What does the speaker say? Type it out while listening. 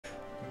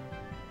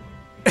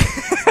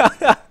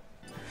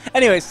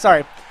Anyways,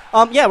 sorry.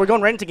 Yeah, we're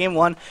going right into game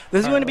one.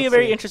 This is going to be a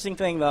very interesting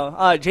thing,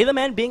 though. Jay the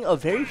Man being a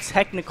very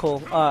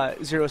technical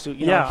Zero Suit.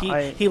 You know,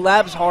 he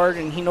labs hard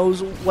and he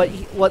knows what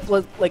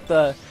like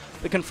the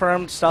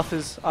confirmed stuff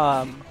is.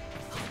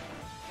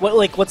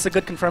 What's the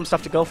good confirmed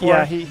stuff to go for?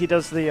 Yeah, he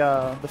does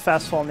the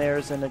fast fall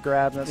nairs and the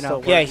grabs and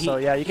still works. So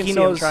yeah, you can see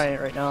him trying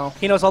it right now.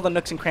 He knows all the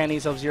nooks and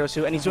crannies of Zero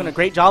Suit, and he's doing a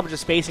great job of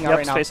just spacing out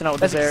right now. Spacing out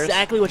with That's his airs.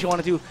 Exactly what you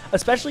want to do,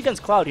 especially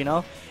against Cloud. You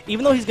know,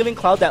 even though he's giving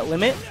Cloud that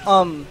limit,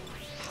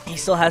 he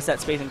still has that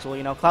spacing tool.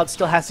 You know, Cloud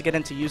still has to get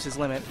in to use his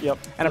limit. Yep.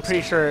 And I'm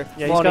pretty sure.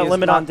 Yeah, he's got a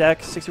limit on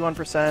deck,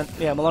 61%.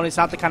 Yeah, Maloney's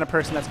not the kind of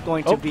person that's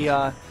going to be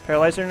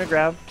paralyzer and a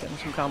grab, getting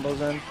some combos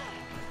in.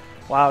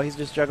 Wow, he's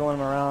just juggling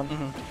him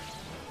around.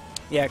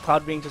 Yeah,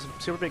 Cloud being just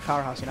a super big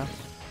powerhouse, you know?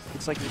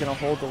 Looks like he's going to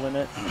hold the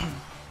limit.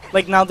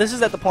 Like, now this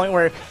is at the point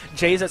where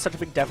Jay's at such a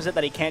big deficit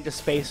that he can't just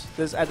space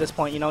this at this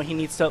point, you know? He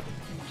needs to...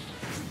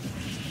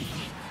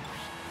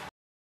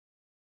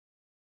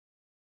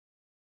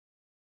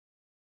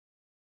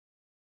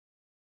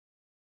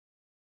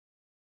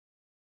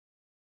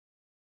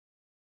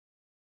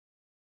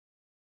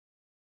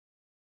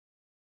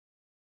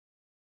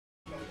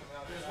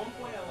 There's one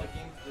point at like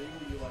game 3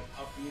 where you like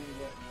upbeat and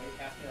went way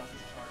past me and I was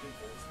just charging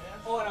full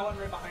smash. Oh, and I went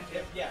right behind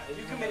you. Yeah,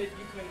 you committed.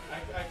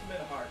 I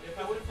committed hard. If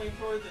I would have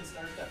flamethrower, then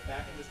start step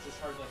back and just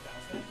discharge like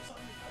down smash or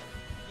something.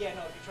 Yeah,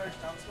 no, if you charge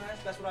down smash,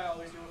 that's what I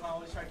always do. I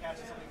always try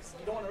catching something.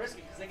 You don't want to risk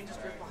it because they can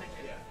just drift behind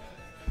you.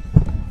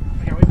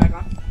 Yeah. Okay, are we back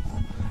on?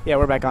 Yeah,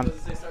 we're back on. Does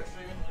it say start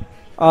streaming?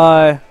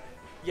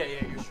 Yeah,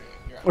 you're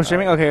streaming. We're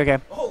streaming? Okay,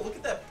 okay. Oh, look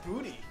at that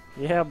booty.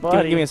 Yeah,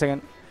 buddy. Give me a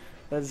second.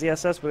 That's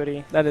ZSS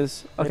booty. That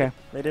is okay.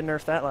 They did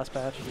nerf that last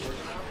patch.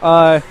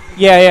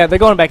 Yeah, they're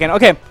going back in.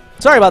 Okay,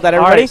 sorry about that,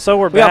 everybody. All right, so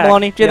we got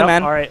Maloney, Jay the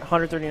Man. All right,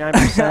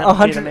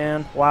 139%. Jay the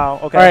Man. Wow.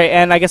 Okay. All right,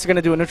 and I guess they're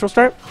gonna do a neutral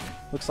start.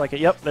 Looks like it.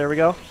 Yep. There we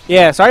go.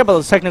 Yeah, sorry about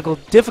those technical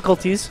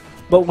difficulties,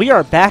 but we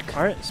are back.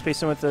 All right,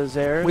 spacing with the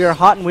Zairs. We are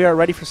hot and we are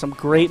ready for some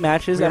great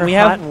matches.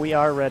 We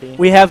are ready.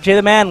 We have Jay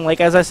the Man,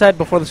 like as I said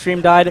before the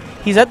stream died.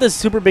 He's at this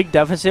super big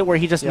deficit where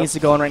he just needs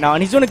to go in right now,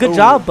 and he's doing a good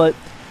job. But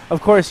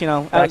of course, you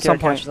know, at some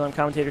point. On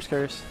commentator's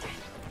curse.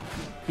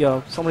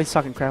 Yo, somebody's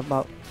talking crap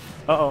about.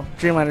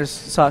 Dreamlanders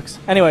sucks.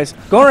 Anyways,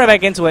 going right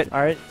back into it. All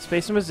right,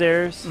 spacing with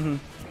Zairs.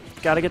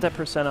 Got to get that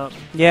percent up.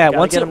 Yeah,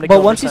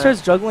 once he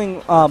starts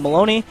juggling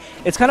Maloney,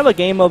 it's kind of a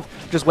game of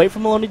just wait for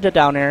Maloney to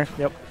down air.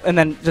 Yep. And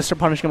then just to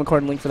punish him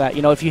accordingly for that.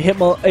 You know, if you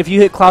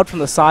hit Cloud from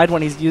the side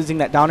when he's using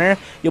that down air,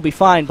 you'll be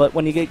fine. But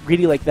when you get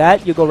greedy like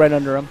that, you'll go right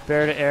under him.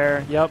 Bear to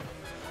air. Yep.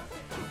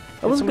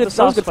 That was a good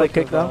flick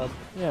kick though.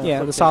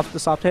 Yeah, the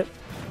soft hit.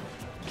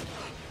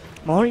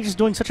 Maloney just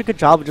doing such a good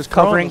job of just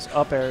covering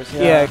up airs.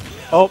 Yeah.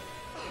 Oh.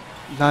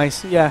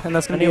 Nice. Yeah, and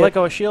that's gonna be let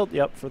go of shield.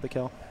 Yep, for the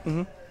kill.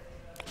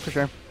 For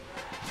sure.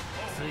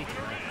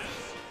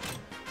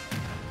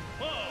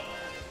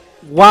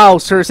 Wow,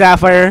 Sir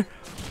Sapphire.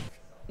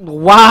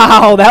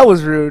 Wow, that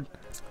was rude.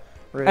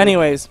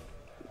 Anyways,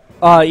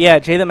 yeah,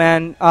 Jay the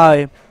Man.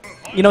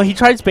 You know, he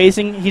tried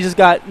spacing. He just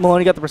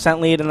Maloney got the percent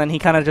lead, and then he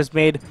kind of just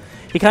made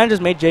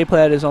Jay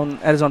play at his own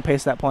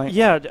pace at that point.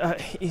 Yeah,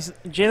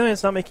 Jay the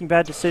Man's not making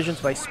bad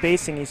decisions by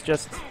spacing. He's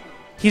just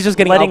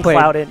getting letting outplayed.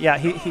 Cloud in. Yeah,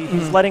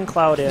 he's letting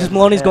Cloud in. Just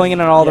Maloney's going in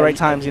at all the right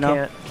times. You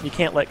know, you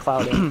can't let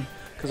Cloud in.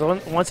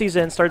 Because once he's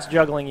in, starts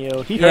juggling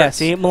you, he hurts. Yeah,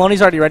 see,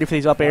 Maloney's already ready for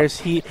these up airs.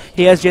 He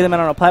has Jay the Man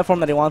on a platform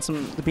that he wants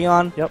him to be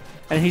on. Yep.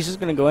 And he's just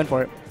going to go in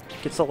for it.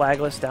 Gets the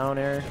lagless down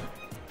air.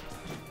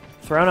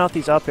 Throwing out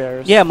these up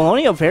airs. Yeah,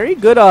 Maloney, a very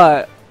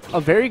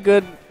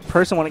good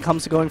person when it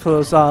comes to going for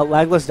those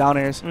lagless down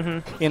airs.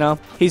 You know,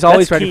 he's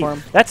always ready for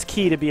him. That's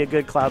key to be a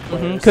good Cloud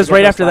player. Because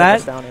right after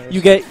that, you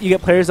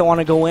get players that want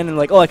to go in and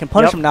like, oh, I can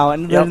punish him now,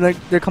 and then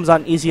there comes out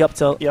an easy up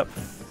tilt. Yep,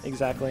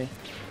 exactly.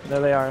 There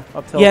they are,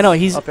 up tilts, yeah, no,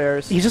 he's up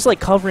airs. He's just like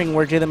covering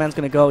where Jay the Man's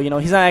going to go. You know,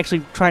 he's not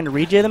actually trying to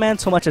read Jay the Man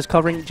so much as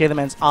covering Jay the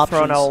Man's options.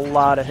 Throwing out a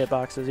lot of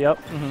hitboxes, yep.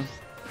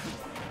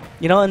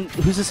 You know, and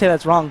who's to say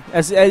that's wrong?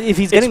 As if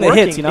he's getting the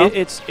hits, you know?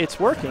 It's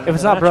working. If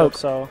it's not broke.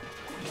 So,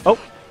 oh,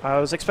 I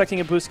was expecting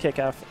a boost kick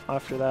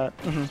after that.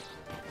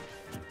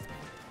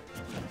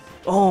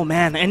 Oh,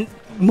 man, and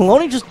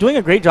Maloney just doing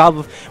a great job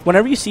of,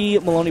 whenever you see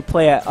Maloney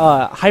play at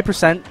high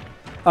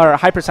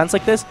percents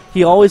like this,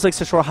 he always likes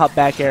to short hop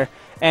back air.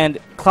 And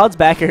Cloud's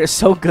back air is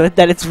so good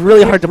that it's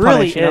really hard to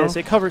punish. It really is.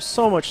 It covers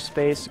so much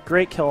space.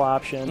 Great kill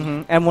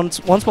option. And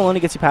once Maloney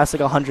gets you past like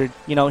 100,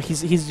 you know,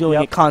 he's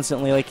doing it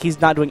constantly. Like, he's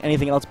not doing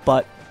anything else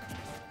but.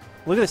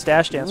 Look at this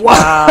dash dance.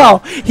 Wow.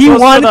 He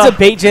wanted to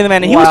bait Jay the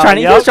Man, and he was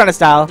trying to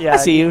style. Yeah, I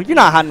see you. You're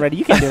not hot and ready.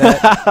 You can do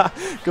that.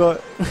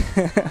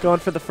 Going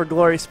for the For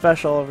Glory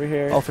special over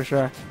here. Oh, for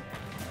sure.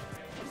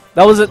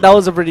 That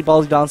was a pretty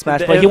ballsy down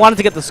smash, but he wanted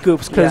to get the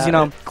scoops because you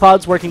know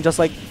Cloud's working just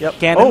like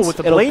Ganon's. Oh, with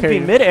the blade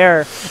beam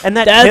midair, and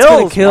that's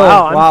gonna kill.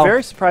 Wow, I'm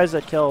very surprised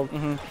that killed.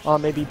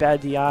 Maybe bad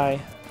DI.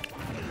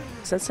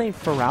 Does that say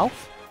for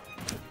Ralph?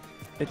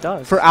 It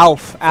does. For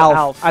Alf.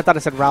 I thought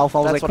it said Ralph. I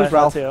was like, who's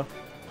Ralph? Too.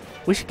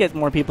 We should get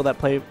more people that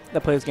play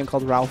this game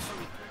called Ralph.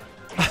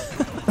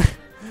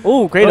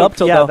 Oh, great up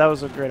tilt. Yeah, though. that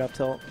was a great up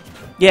tilt.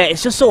 Yeah,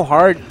 it's just so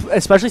hard,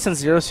 especially since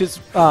Zero Suit's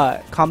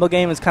combo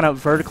game is kind of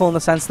vertical in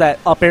the sense that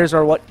up airs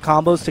are what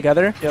combos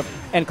together. Yep.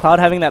 And Cloud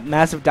having that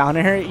massive down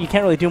air, you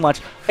can't really do much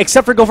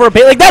except for go for a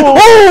bait like that.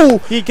 Oh!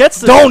 He gets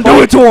the Don't spike.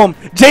 do it to him.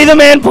 Jay the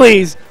man,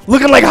 please.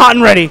 Looking like hot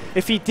and ready.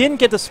 If he didn't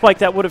get the spike,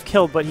 that would have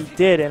killed, but he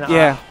did. And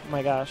yeah. Oh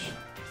my gosh.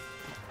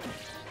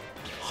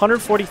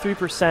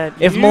 143%.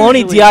 If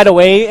Maloney DI'd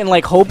away in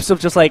like hopes of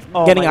just like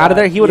getting out of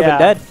there, he would have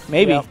been dead.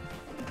 Maybe. Yep.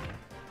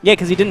 Yeah,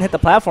 because he didn't hit the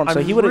platform,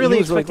 so he would have. Really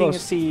he was expecting really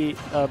to see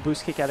a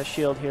boost kick out of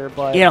shield here,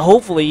 but yeah,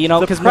 hopefully, you know,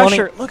 because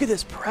pressure. Look at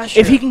this pressure.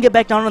 If he can get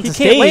back down onto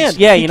stage, land.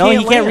 yeah, you know,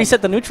 he can't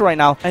reset the neutral right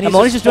now. And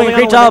Maloney's just doing a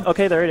great job.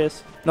 Okay, there it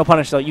is. No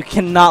punish though. You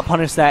cannot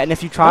punish that, and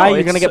if you try,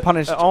 you're gonna get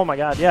punished. Oh my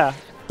god, yeah.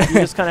 You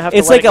just kind of have to.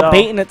 It's like a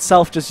bait in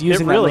itself, just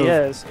using that move. It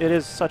really is. It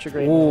is such a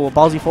great. Ooh,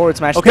 ballsy forward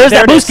smash. Okay, there's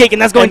that boost kick,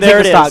 and that's going to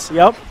take the stock.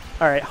 Yep.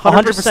 All right,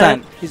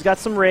 100%. He's got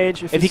some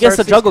rage. If he gets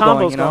the juggle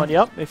going, you know.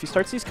 Yep. If he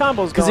starts these combos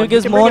going, because he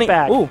gives Maloney.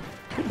 Ooh.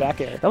 Good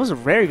back air. That was a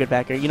very good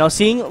back air. You know,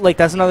 seeing, like,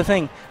 that's another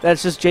thing.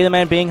 That's just Jay the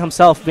Man being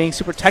himself, being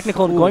super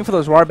technical and going for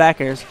those raw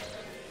back airs.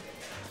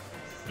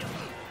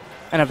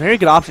 And a very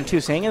good option,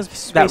 too. Seeing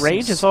as that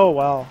rage is so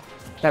well.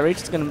 That rage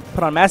is going to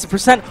put on massive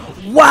percent.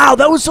 Wow,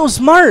 that was so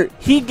smart.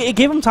 It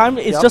gave him time.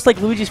 It's just like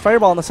Luigi's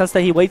Fireball in the sense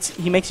that he waits,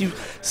 he makes you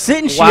sit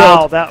and shield.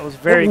 Wow, that was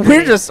very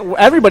We're just,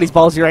 everybody's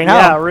ballsy right now.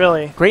 Yeah,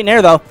 really. Great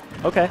nair, though.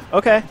 Okay,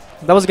 okay.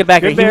 That was a good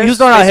back air. He was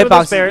throwing out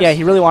hitbox. Yeah,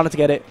 he really wanted to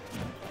get it.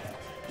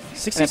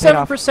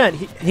 67%.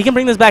 He can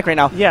bring this back right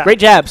now. Yeah. Great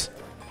jabs.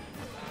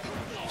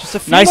 Just a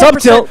few nice up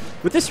tilt.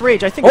 With this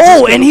rage, I think.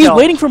 Oh, and he's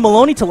waiting for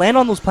Maloney to land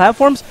on those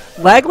platforms,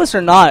 lagless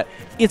or not.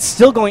 It's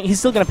still going. He's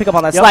still going to pick up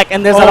on that slack,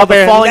 and there's that up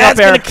air. Falling up air. That's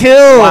going to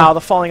kill. Wow,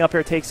 the falling up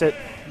air takes it.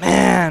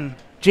 Man,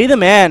 Jay the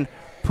Man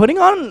putting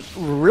on a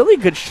really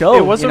good show.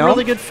 It was a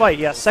really good fight.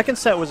 Yeah, second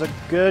set was a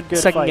good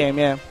second fight. game.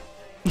 Yeah.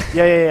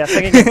 Yeah.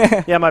 Second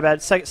game. Yeah, my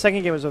bad.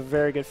 Second game was a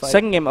very good fight.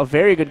 Second game, a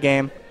very good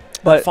game.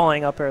 But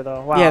falling up air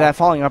though. Wow. Yeah, that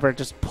falling up air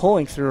just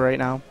pulling through right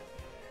now.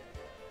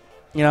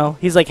 You know,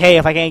 he's like, hey,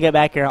 if I can't get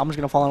back here, I'm just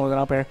gonna fall in with an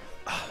up air.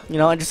 You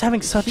know, and just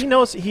having such he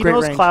knows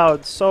range.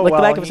 Cloud so like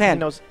well. the back of his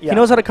hand. He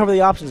knows how to cover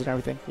the options and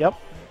everything. Yep.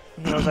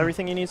 He knows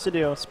everything he needs to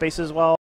do. Spaces well.